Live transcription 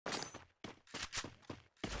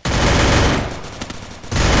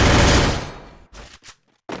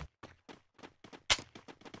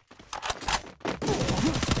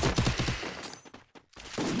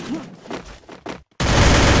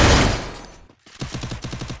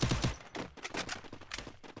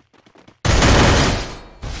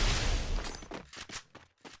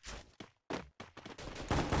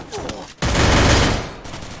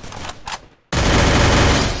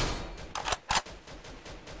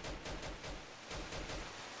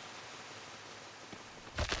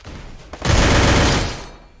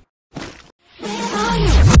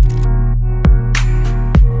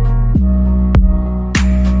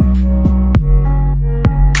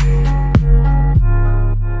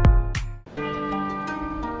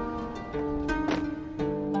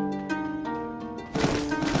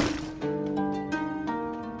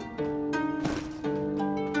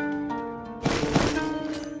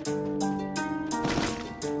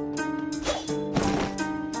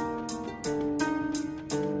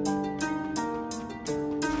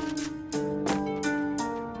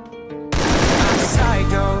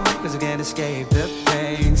can't escape the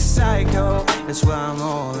pain. Psycho, that's why I'm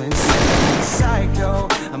all insane. Psycho,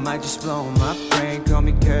 I might just blow my brain. Call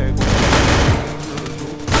me Kirk.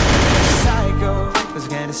 Psycho, cause I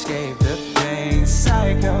can't escape the pain.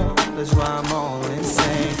 Psycho, that's why I'm all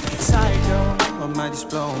insane. Psycho, I might just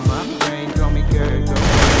blow my brain. Call me Kirk.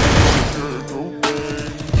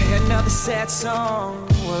 Hey, another sad song,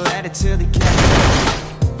 we'll add it to the catalog.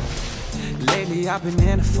 Lately I've been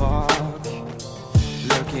in a fog,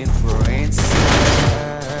 looking for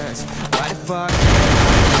answers. Why the fuck am I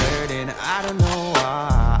hurting? I don't know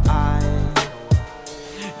why.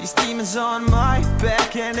 These demons on my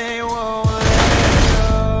back and they won't let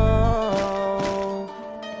go.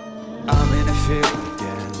 I'm in a field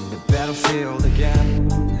again, the battlefield again,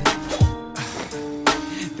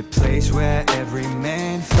 the place where every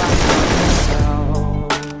man fights for himself.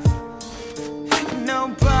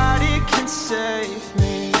 Nobody can save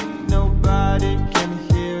me, nobody can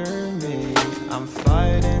hear me. I'm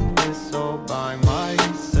fighting this all by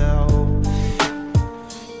myself.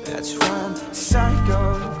 That's why I'm psycho,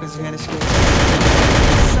 cause I can't escape.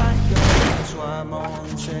 Psycho, that's why I'm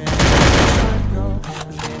on chain. Psycho,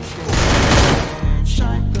 cause I can't escape.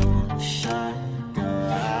 Psycho, psycho.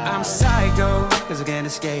 I'm psycho, cause I can't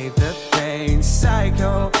escape the pain.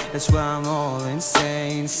 Psycho, that's why I'm all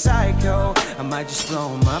insane. Psycho, I might just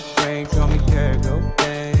blow my brain. Call me Kurt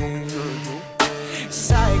Cobain.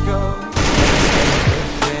 Psycho,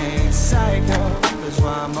 psycho, that's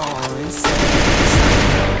why I'm all insane.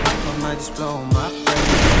 Psycho, I might just blow my brain.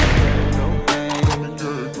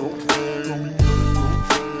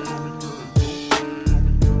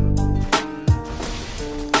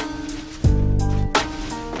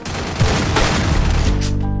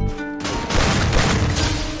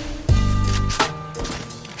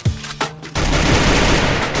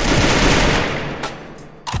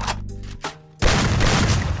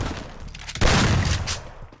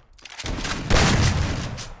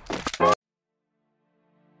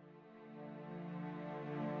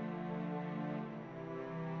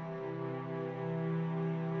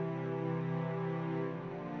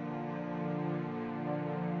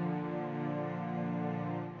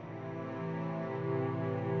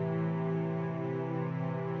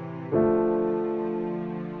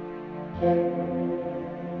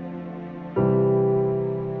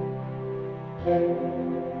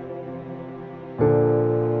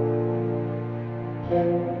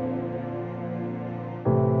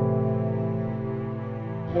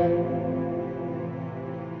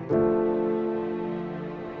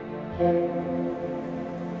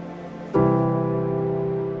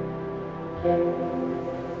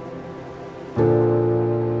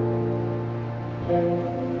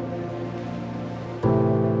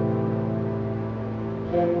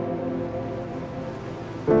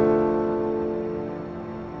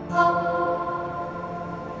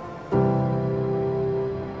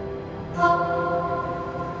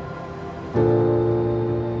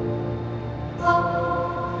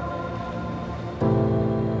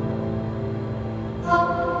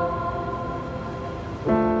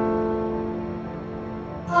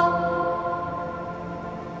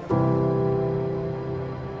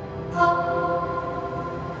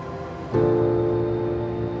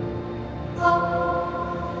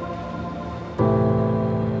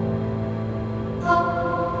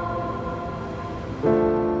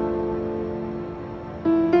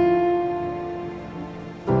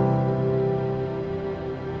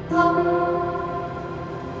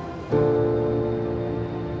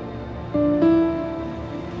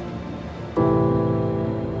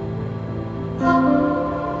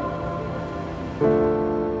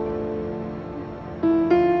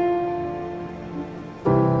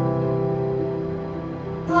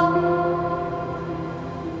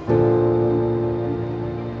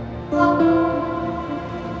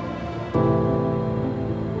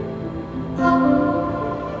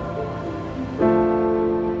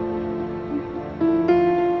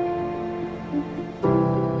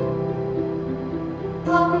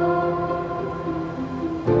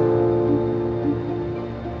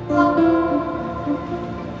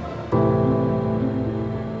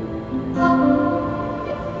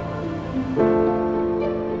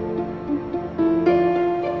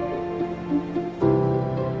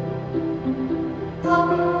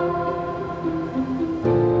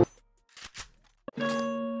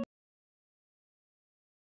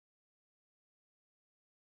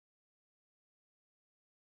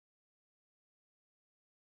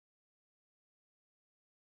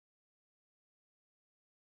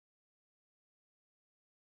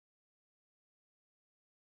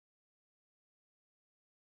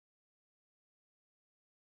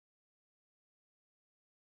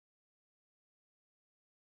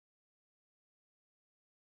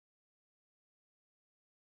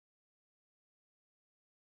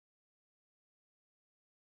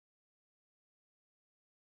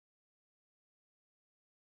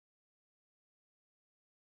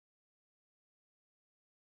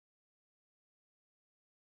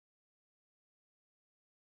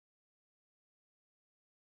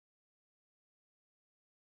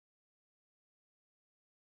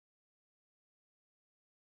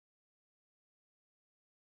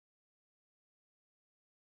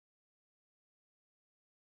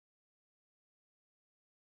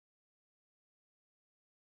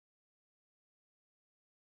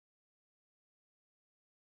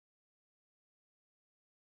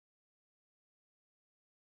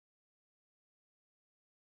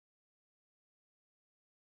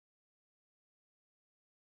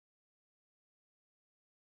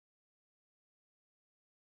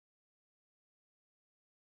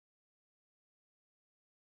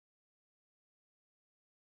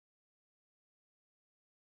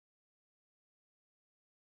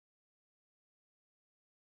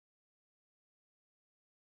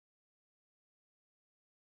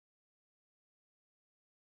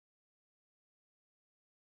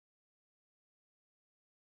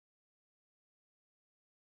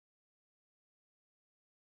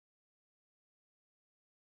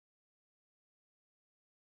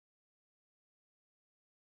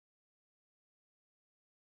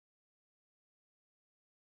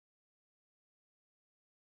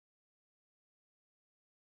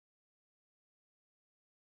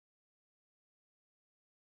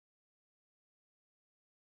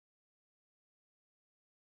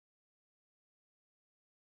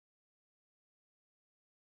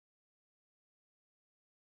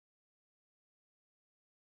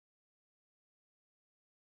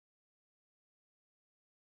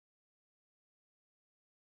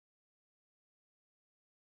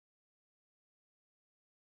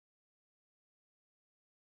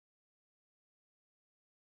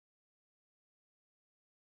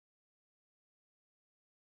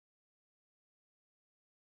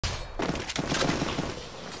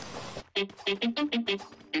 Why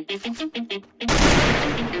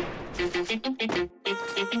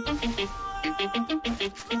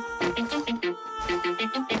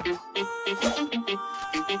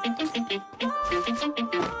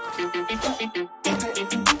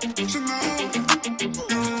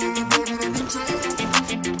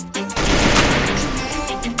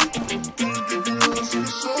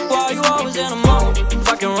you always in a mode?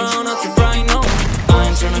 Fucking around out your brain, no. I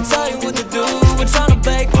ain't tryna tell you what to do, we're tryna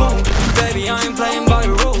play cool. Baby, I ain't playing by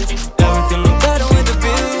your rules. Everything look better with the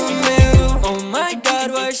view. Oh my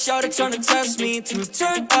god, why is shawty tryna test me? To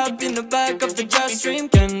turn up in the back of the jet stream.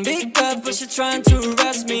 Can be good, but she trying to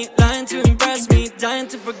arrest me. Lying to impress me, dying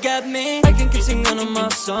to forget me. I can keep singing all my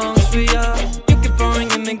songs for ya. You keep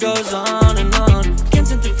boring and it goes on and on. Can't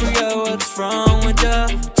seem to figure out what's wrong with ya.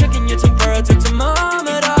 Checking your temperature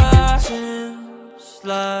thermometer. Seems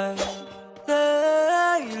like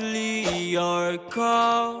lately your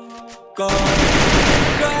call goes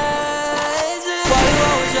crazy. Why you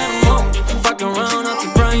always in a mode? Fucking around out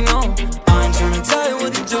your brain, no. I ain't tryna tell you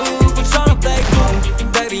what to do, but tryna play cool.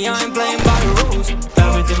 Baby, I ain't playing by the rules.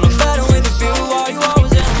 Everything look better with the view. Why you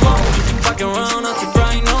always in a mode? Fucking around out your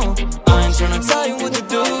brain, no. I ain't tryna tell you what to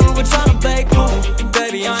do, but tryna play cool.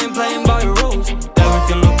 Baby, I ain't playing by the rules.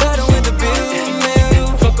 Everything look better with the view.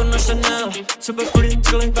 Chanel, super pretty,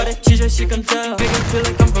 chilling, but it's just she can tell. Make it feel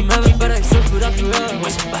like I'm from heaven, but I still put up the hell.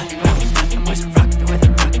 Where's your body, and where's your rock, the way they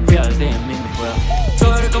rock? Realize they ain't mean me well.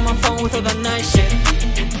 Told her to call my phone with all that nice shit.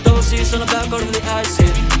 Double C's on the back, all of the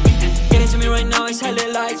acid. Getting to me right now is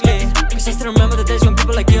highly likely, cause I still remember the days when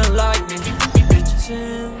people like you don't like me.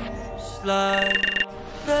 Seems like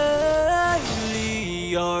lately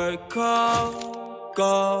your call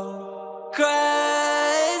go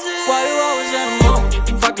crazy. Why you always in a mode?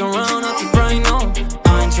 Fucking around out your brain, no.